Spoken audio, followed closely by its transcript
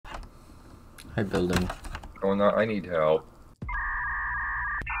Hi, building. Oh no, I need help.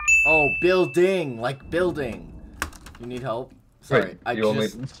 Oh, building! Like building! You need help? Sorry, Wait, you only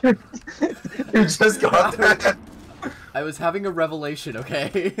you just got that. I was having a revelation,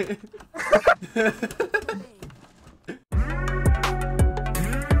 okay?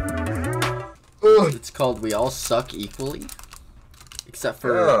 It's called We All Suck Equally. Except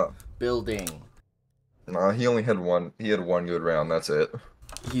for building. Nah, he only had one. He had one good round. That's it.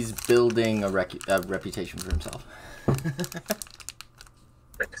 He's building a reputation for himself.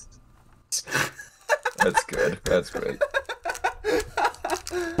 That's good. That's good.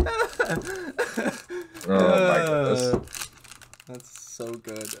 Oh my goodness. That's so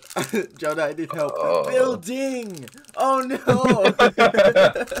good. Jonah, I need help. Building! Oh no!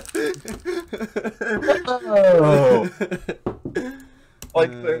 Oh.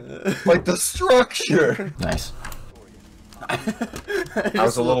 Like the structure. Nice. I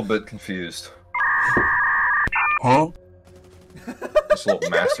was a little bit confused. Huh? This little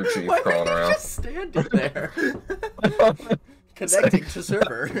Master Chief crawling around. Just standing there. Connecting to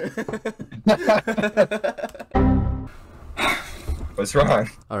server. What's wrong?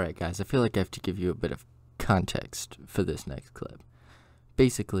 Alright guys, I feel like I have to give you a bit of context for this next clip.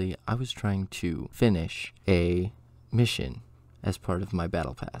 Basically, I was trying to finish a mission as part of my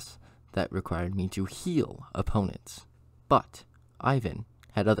battle pass that required me to heal opponents. But Ivan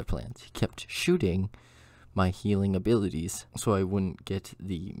had other plans. He kept shooting my healing abilities so I wouldn't get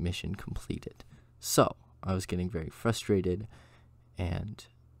the mission completed. So I was getting very frustrated, and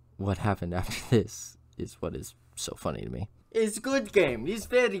what happened after this is what is so funny to me. It's good game. It's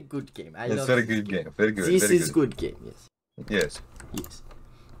very good game. It's very good game. Very good. This very is good game. Yes. Yes. Yes.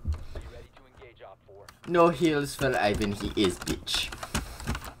 No heals for Ivan. He is bitch.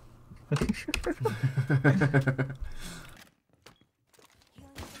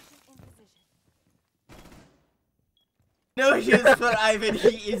 No heals for Ivan.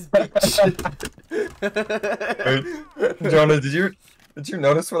 He is bitch. Wait, Jonah, did you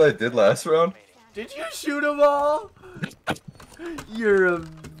notice what I did last round? Did you shoot them all? You're a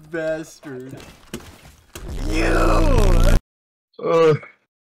bastard. You!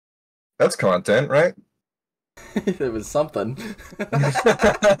 That's content, right? It was something.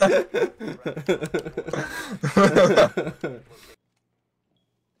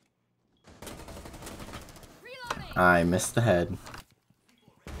 I missed the head.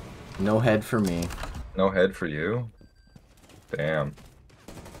 No head for me. No head for you? Damn.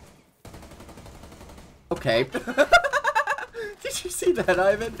 Okay. Did you see that,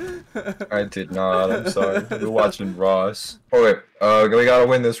 Ivan? I did not. I'm sorry. We're watching Ross. Oh wait. We gotta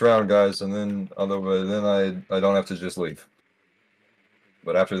win this round, guys, and then otherwise, then I don't have to just leave.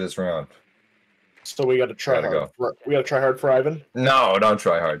 But after this round. So we gotta try hard. We gotta try hard for Ivan. No, don't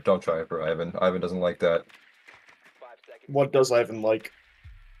try hard. Don't try for Ivan. Ivan doesn't like that. What does Ivan like?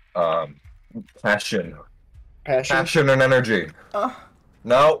 Passion. Passion. Passion and energy.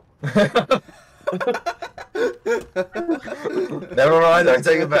 No. Never mind, I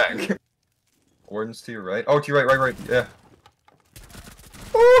take it back. Warden's to your right. Oh, to your right, yeah.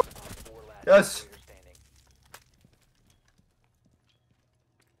 Woo! Yes.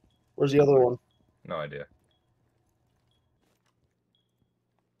 Where's the other one? No idea.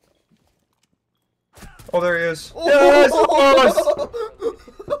 Oh, there he is. Yes,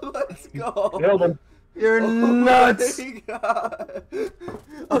 Let's go. Nailed him. You're nuts. Oh my God.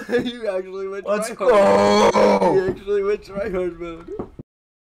 You actually went Let's try go. hard. You actually went try hard mode.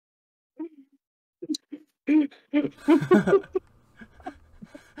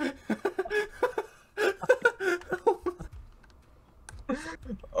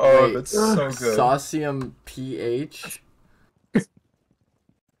 Oh, wait, that's so good. Saucium PH.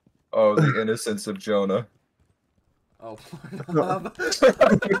 Oh, the innocence of Jonah. Oh,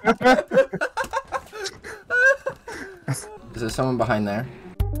 is there someone behind there?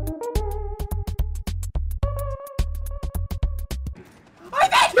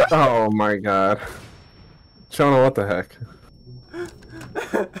 Oh my god. Jonah, what the heck?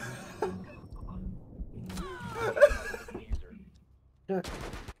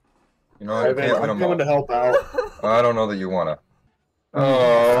 You know, I can't win I'm them all. coming to help out. I don't know that you wanna. I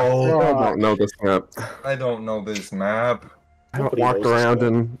Oh, don't know this map. I don't know this map. I haven't Nobody walked knows this around map.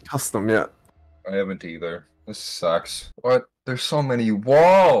 in custom yet. I haven't either. This sucks. What? There's so many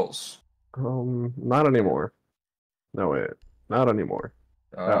walls. Not anymore. No wait, not anymore.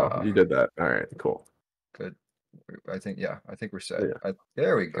 Oh, you did that. All right, cool. Good. I think we're set. Yeah.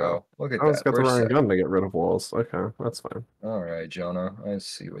 There we go. Look at I just that. got the We're wrong set. gun to get rid of walls. Okay, that's fine. All right, Jonah. I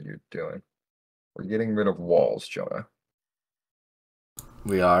see what you're doing. We're getting rid of walls, Jonah.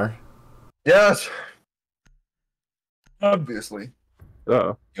 We are. Yes. Obviously.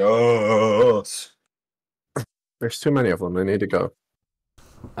 Oh, Yes. there's too many of them. They need to go.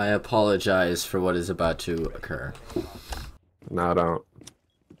 I apologize for what is about to occur. No, don't.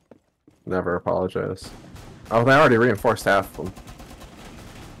 Never apologize. Oh, they already reinforced half of them.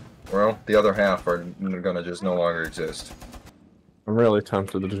 Well, the other half are gonna just no longer exist. I'm really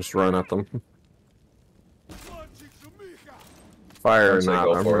tempted to just run at them. Fire or I'd say not,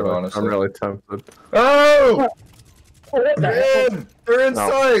 go I'm for it, really, honestly. I'm really tempted. Oh! What the hell? They're in No.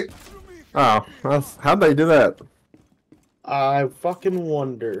 sight! Oh, how'd they do that? I fucking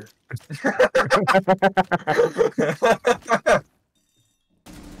wonder. I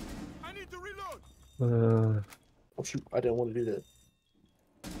need to reload. Oh, shoot, I didn't want to do that.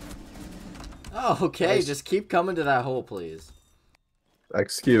 Oh, okay. Nice. Just keep coming to that hole, please.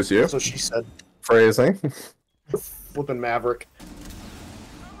 Excuse you. That's what she said. Phrasing. Flipping Maverick.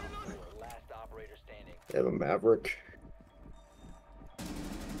 Last operator standing. They have a Maverick.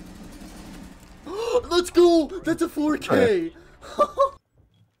 Let's go! That's a 4K!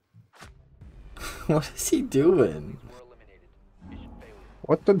 What is he doing? We're eliminated. Mission failure.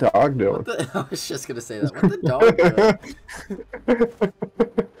 What the dog doing? What the, I was just gonna say that. What the dog doing?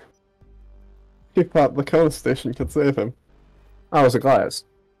 He thought the coast station could save him. Oh, it was a glass.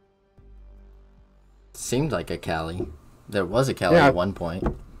 Seemed like a Cali. There was a Cali Yeah. at one point.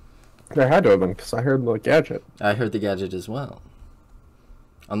 There had to have been, because I heard the gadget. I heard the gadget as well.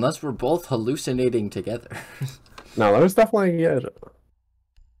 Unless we're both hallucinating together. No, there was definitely a gadget.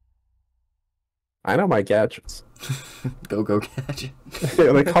 I know my gadgets. Go gadget.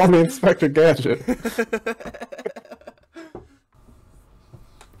 Yeah, they call me Inspector Gadget.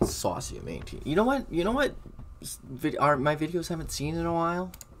 Saucy amazing. You know what? You know what? My videos haven't seen in a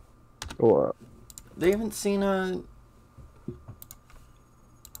while. What? They haven't seen a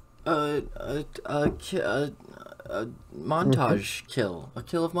montage kill. A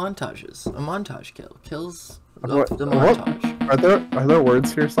kill of montages. A montage kill. Kills of What- the what? montage. Are there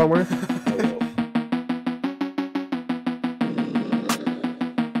words here somewhere?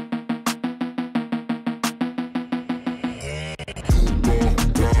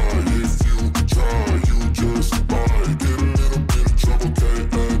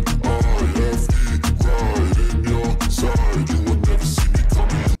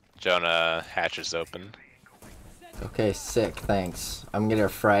 Jonah, hatch is open. Okay, sick, thanks. I'm gonna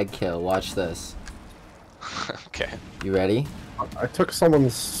frag kill. Watch this. Okay. You ready? I took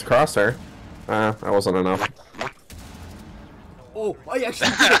someone's crosshair. That wasn't enough. Oh, I actually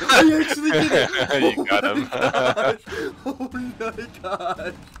did it! I actually did it! You got him. Oh my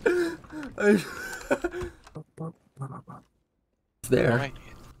god! It's there. Alright.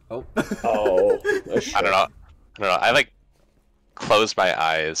 Oh. Oh. I don't know. I like closed my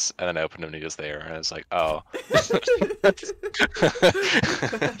eyes and then opened them and he was there and I was like, oh.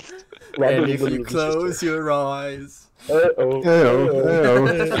 And if you close your eyes, Uh-oh.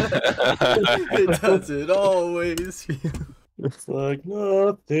 it doesn't always feel. It's like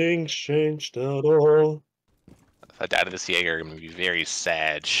nothing's changed at all. The dad of this Jaeger are gonna be very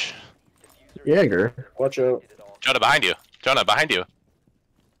sad. Jaeger. Watch out. Jonah, behind you. Jonah, behind you.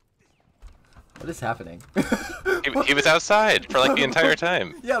 What is happening? He was outside for like the entire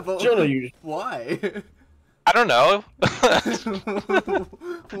time. Yeah, but Jonah, you. why? I don't know.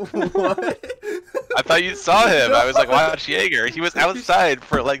 What? I thought you saw him. I was like, watch Jaeger. He was outside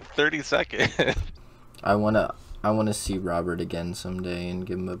for like 30 seconds. I wanna see Robert again someday and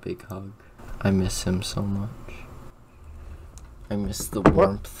give him a big hug. I miss him so much. I miss the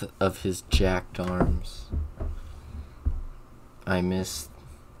warmth of his jacked arms. I miss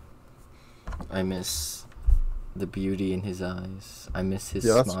the beauty in his eyes. I miss his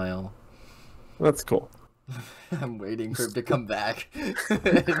Yeah, that's- smile. That's cool. I'm waiting for him to come back. And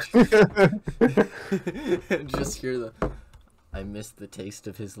just hear the... I miss the taste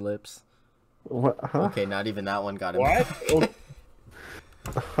of his lips. What? Huh? Okay, not even that one got him. What?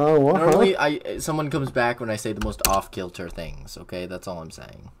 Oh, what? Normally, someone comes back when I say the most off-kilter things, okay? That's all I'm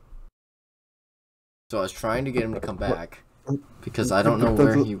saying. So I was trying to get him to come back, because I don't know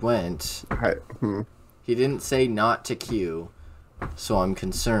where he went. He didn't say not to queue, so I'm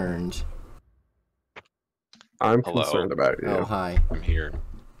concerned. I'm Hello. concerned about you. Oh, hi. I'm here.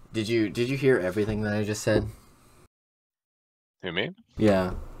 Did you hear everything that I just said? Who, me?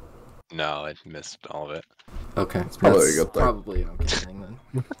 Yeah. No, I missed all of it. Okay. probably a That's good thing. Probably a good thing then.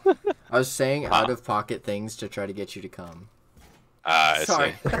 I was saying out-of-pocket things to try to get you to come. I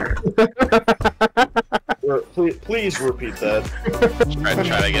Sorry. see. Please repeat that. Try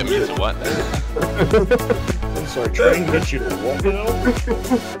to get me to what? I'm sorry, trying to get you to what now?